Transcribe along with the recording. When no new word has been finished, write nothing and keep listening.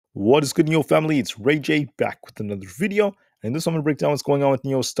What is good, NIO family? It's Rey-Jay back with another video. And in this, I'm going to break down what's going on with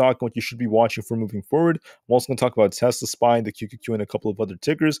NIO stock and what you should be watching for moving forward. I'm also going to talk about Tesla Spine, the QQQ, and a couple of other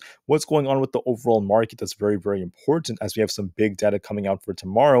tickers. What's going on with the overall market that's very, very important as we have some big data coming out for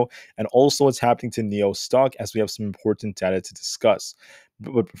tomorrow. And also what's happening to NIO stock as we have some important data to discuss.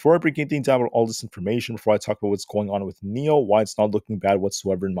 But before I break anything down with all this information, before I talk about what's going on with NIO, why it's not looking bad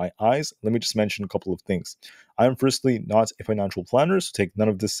whatsoever in my eyes, let me just mention a couple of things. I am firstly not a financial planner, so take none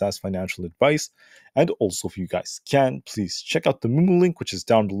of this as financial advice. And also, if you guys can, please check out the Moomoo link, which is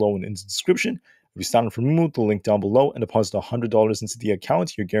down below and in the description. If you sign up for Moomoo, the link down below, and deposit $100 into the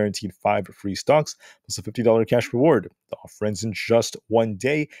account, you're guaranteed 5 free stocks plus a $50 cash reward. The offer ends in just one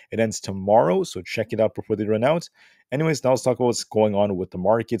day. It ends tomorrow, so check it out before they run out. Anyways, now let's talk about what's going on with the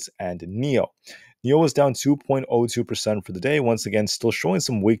markets and NIO. NIO is down 2.02% for the day. Once again, still showing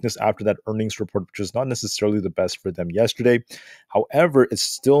some weakness after that earnings report, which was not necessarily the best for them yesterday. However, it's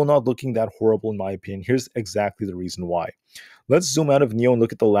still not looking that horrible in my opinion. Here's exactly the reason why. Let's zoom out of NIO and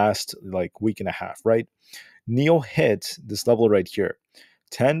look at the last week and a half, right? NIO hit this level right here,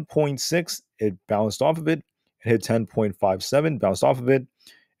 10.6. It bounced off of it. It hit 10.57, bounced off of it.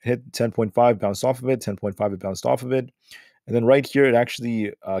 It hit 10.5, bounced off of it. 10.5, it bounced off of it. And then right here, it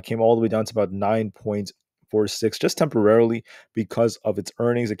actually came all the way down to about 9.46, just temporarily because of its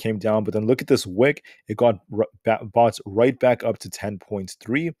earnings. It came down, but then look at this wick. It got bought right back up to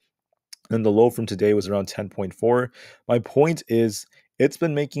 10.3. And the low from today was around 10.4. My point is, it's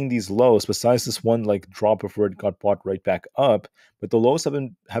been making these lows, besides this one drop before it got bought right back up. But the lows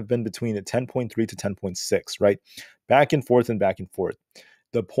have been between a 10.3 to 10.6, right? Back and forth and back and forth.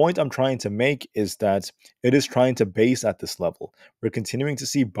 The point I'm trying to make is that it is trying to base at this level. We're continuing to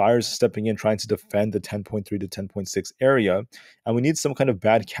see buyers stepping in, trying to defend the 10.3 to 10.6 area, and we need some kind of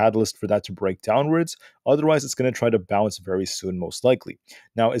bad catalyst for that to break downwards. Otherwise, it's going to try to bounce very soon, most likely.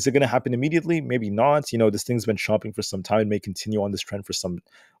 Now, is it going to happen immediately? Maybe not. This thing's been shopping for some time. It may continue on this trend for some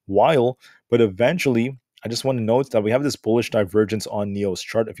while, but eventually, I just want to note that we have this bullish divergence on NIO's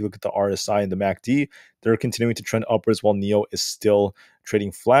chart. If you look at the RSI and the MACD, they're continuing to trend upwards while NIO is still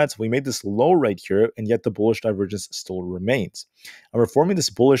trading flat. We made this low right here, and yet the bullish divergence still remains. And we're forming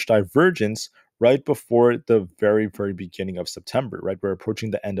this bullish divergence right before the very, very beginning of September, right? We're approaching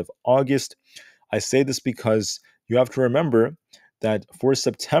the end of August. I say this because you have to remember that for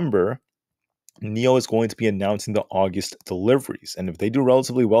September, NIO is going to be announcing the August deliveries. And if they do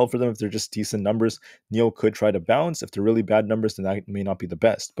relatively well for them, if they're just decent numbers, NIO could try to bounce. If they're really bad numbers, then that may not be the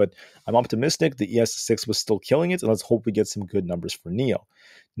best. But I'm optimistic. The ES6 was still killing it, and let's hope we get some good numbers for NIO.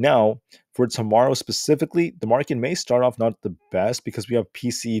 Now, for tomorrow specifically, the market may start off not the best because we have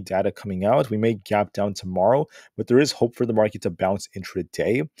PCE data coming out. We may gap down tomorrow, but there is hope for the market to bounce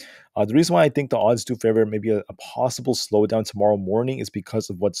intraday. The reason why I think the odds do favor maybe a possible slowdown tomorrow morning is because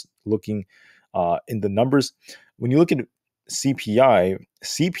of what's looking in the numbers. When you look at CPI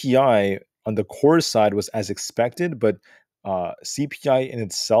on the core side was as expected, but CPI in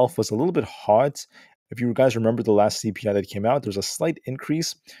itself was a little bit hot. If you guys remember the last CPI that came out, there's a slight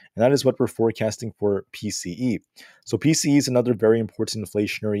increase, and that is what we're forecasting for PCE. So PCE is another very important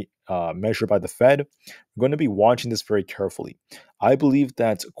inflationary measure by the Fed. We're going to be watching this very carefully. I believe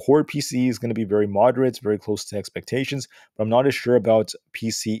that core PCE is going to be very moderate, very close to expectations, but I'm not as sure about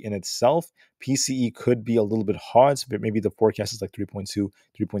PCE in itself. PCE could be a little bit hot, but maybe the forecast is like 3.2,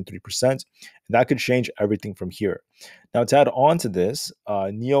 3.3%, and that could change everything from here. Now, to add on to this,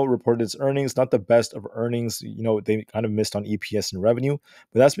 NIO reported its earnings, not the best of earnings. They kind of missed on EPS and revenue,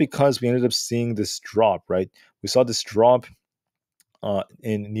 but that's because we ended up seeing this drop, right? We saw this drop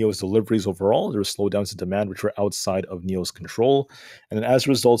in NIO's deliveries overall. There were slowdowns in demand, which were outside of NIO's control. And then as a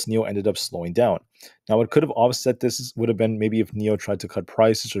result, NIO ended up slowing down. Now, what could have offset this would have been maybe if NIO tried to cut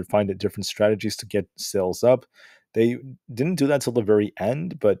prices or find different strategies to get sales up. They didn't do that till the very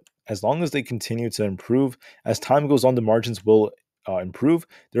end, but as long as they continue to improve, as time goes on, the margins will improve.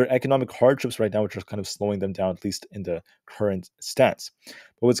 There are economic hardships right now, which are kind of slowing them down, at least in the current stance.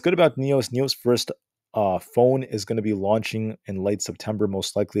 But what's good about NIO's first phone is going to be launching in late September,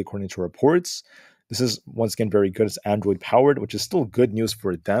 most likely, according to reports. This is, once again, very good. It's Android powered, which is still good news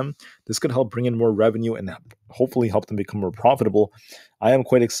for them. This could help bring in more revenue and hopefully help them become more profitable. I am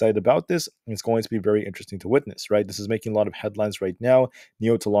quite excited about this. It's going to be very interesting to witness, right? This is making a lot of headlines right now.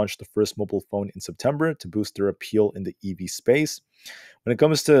 NIO to launch the first mobile phone in September to boost their appeal in the EV space. When it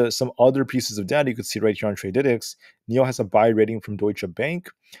comes to some other pieces of data, you can see right here on Tradedics, NIO has a buy rating from Deutsche Bank.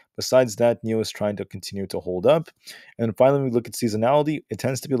 Besides that, NIO is trying to continue to hold up. And finally, when we look at seasonality, it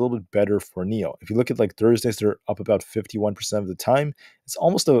tends to be a little bit better for NIO. If you look at Thursdays, they're up about 51% of the time. It's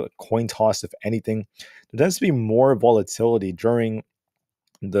almost a coin toss, if anything. There tends to be more volatility during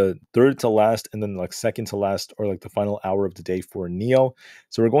the third to last and then like second to last or like the final hour of the day for NIO.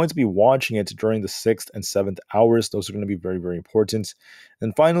 So we're going to be watching it during the 6th and 7th hours. Those are going to be very, very important.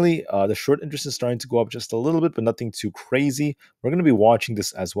 And finally, the short interest is starting to go up just a little bit, but nothing too crazy. We're going to be watching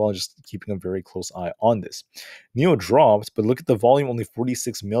this as well and just keeping a very close eye on this. NIO dropped, but look at the volume, only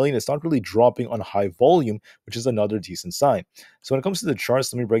 46 million. It's not really dropping on high volume, which is another decent sign. So when it comes to the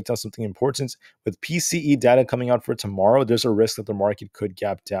charts, let me break down something important. With PCE data coming out for tomorrow, there's a risk that the market could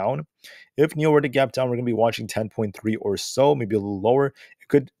gap down. If NIO were to gap down, we're going to be watching 10.3 or so, maybe a little lower. It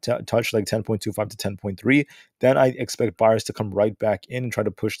could touch like 10.25 to 10.3. Then I expect buyers to come right back in and try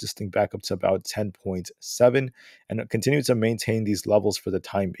to push this thing back up to about 10.7 and continue to maintain these levels for the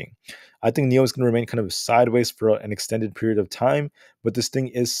time being. I think NIO is going to remain kind of sideways for an extended period of time, but this thing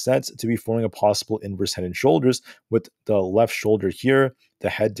is set to be forming a possible inverse head and shoulders with the left shoulder here, the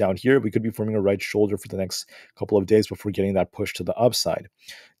head down here. We could be forming a right shoulder for the next couple of days before getting that push to the upside.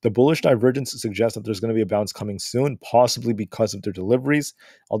 The bullish divergence suggests that there's going to be a bounce coming soon, possibly because of their deliveries.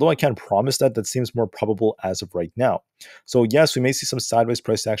 Although I can't promise that, that seems more probable as of right now. So yes, we may see some sideways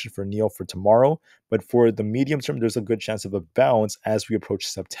price action for NIO for tomorrow, but for the medium term, there's a good chance of a bounce as we approach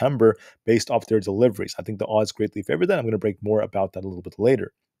September based off their deliveries. I think the odds greatly favor that. I'm going to break more about that a little bit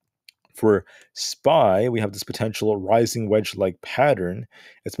later. For SPY, we have this potential rising wedge-like pattern.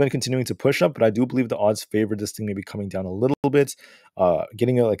 It's been continuing to push up, but I do believe the odds favor this thing maybe coming down a little bit,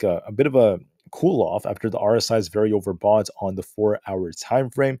 getting a bit of a cool off after the RSI is very overbought on the 4-hour time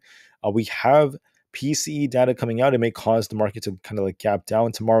frame. We have PCE data coming out. It may cause the market to kind of like gap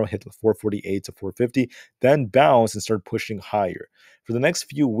down tomorrow, hit 448 to 450, then bounce and start pushing higher. For the next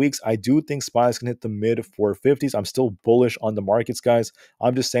few weeks, I do think SPY is going to hit the mid 450s. I'm still bullish on the markets, guys.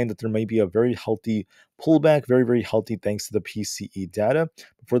 I'm just saying that there may be a very healthy pullback, very, very healthy thanks to the PCE data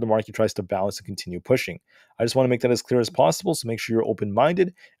before the market tries to bounce and continue pushing. I just want to make that as clear as possible, so make sure you're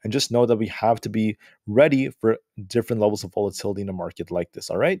open-minded and just know that we have to be ready for different levels of volatility in a market like this,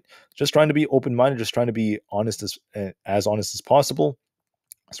 all right? Just trying to be open-minded, just trying to be honest as honest as possible.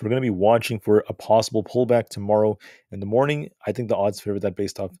 So we're going to be watching for a possible pullback tomorrow in the morning. I think the odds favor that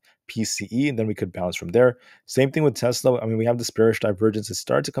based off PCE, and then we could bounce from there. Same thing with Tesla. I mean, we have this bearish divergence. It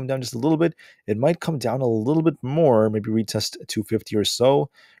started to come down just a little bit. It might come down a little bit more, maybe retest 250 or so,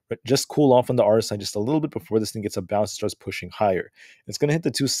 but just cool off on the RSI just a little bit before this thing gets a bounce and starts pushing higher. It's going to hit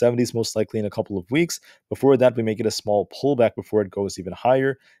the 270s most likely in a couple of weeks. Before that, we may get a small pullback before it goes even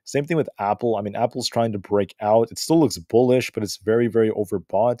higher. Same thing with Apple. I mean, Apple's trying to break out. It still looks bullish, but it's very, very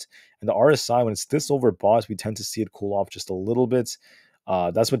overbought. And the RSI, when it's this overbought, we tend to see it cool off just a little bit.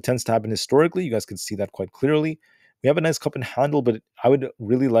 That's what tends to happen historically. You guys can see that quite clearly. We have a nice cup and handle, but I would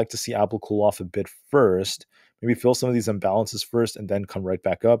really like to see Apple cool off a bit first. Maybe fill some of these imbalances first and then come right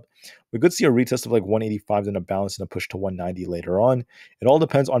back up. We could see a retest of like 185, then a bounce and a push to 190 later on. It all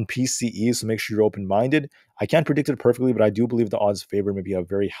depends on PCE, so make sure you're open-minded. I can't predict it perfectly, but I do believe the odds favor maybe a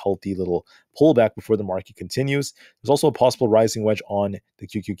very healthy little pullback before the market continues. There's also a possible rising wedge on the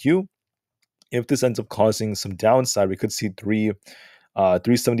QQQ. If this ends up causing some downside, we could see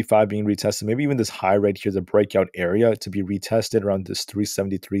 375 being retested, maybe even this high right here, the breakout area, to be retested around this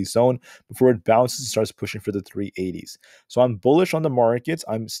 373 zone before it bounces and starts pushing for the 380s. So I'm bullish on the markets.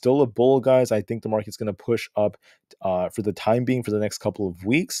 I'm still a bull, guys. I think the market's going to push up for the time being for the next couple of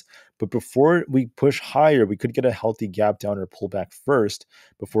weeks. But before we push higher, we could get a healthy gap down or pullback first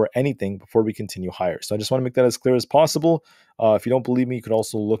before we continue higher. So I just want to make that as clear as possible. If you don't believe me, you could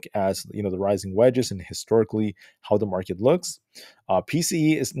also look at the rising wedges and historically how the market looks.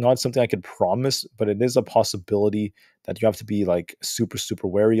 PCE is not something I could promise, but it is a possibility that you have to be like super, super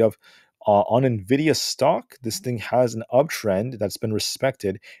wary of. On Nvidia stock, this thing has an uptrend that's been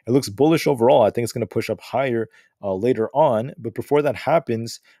respected. It looks bullish overall. I think it's going to push up higher later on. But before that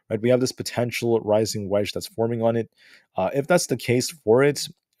happens, right, we have this potential rising wedge that's forming on it. If that's the case for it,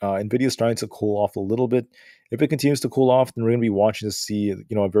 Nvidia is starting to cool off a little bit. If it continues to cool off, then we're going to be watching to see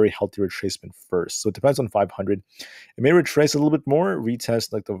a very healthy retracement first. So it depends on 500. It may retrace a little bit more,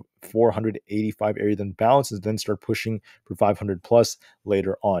 retest like the 485 area, then bounce, and then start pushing for 500 plus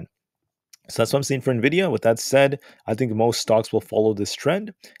later on. So that's what I'm seeing for NVIDIA. With that said, I think most stocks will follow this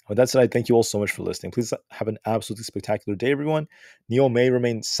trend. With that said, I thank you all so much for listening. Please have an absolutely spectacular day, everyone. NIO may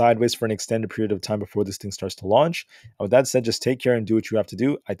remain sideways for an extended period of time before this thing starts to launch. And with that said, just take care and do what you have to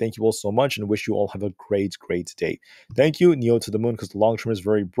do. I thank you all so much and wish you all have a great, great day. Thank you. NIO to the moon, because the long term is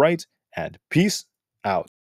very bright, and peace out.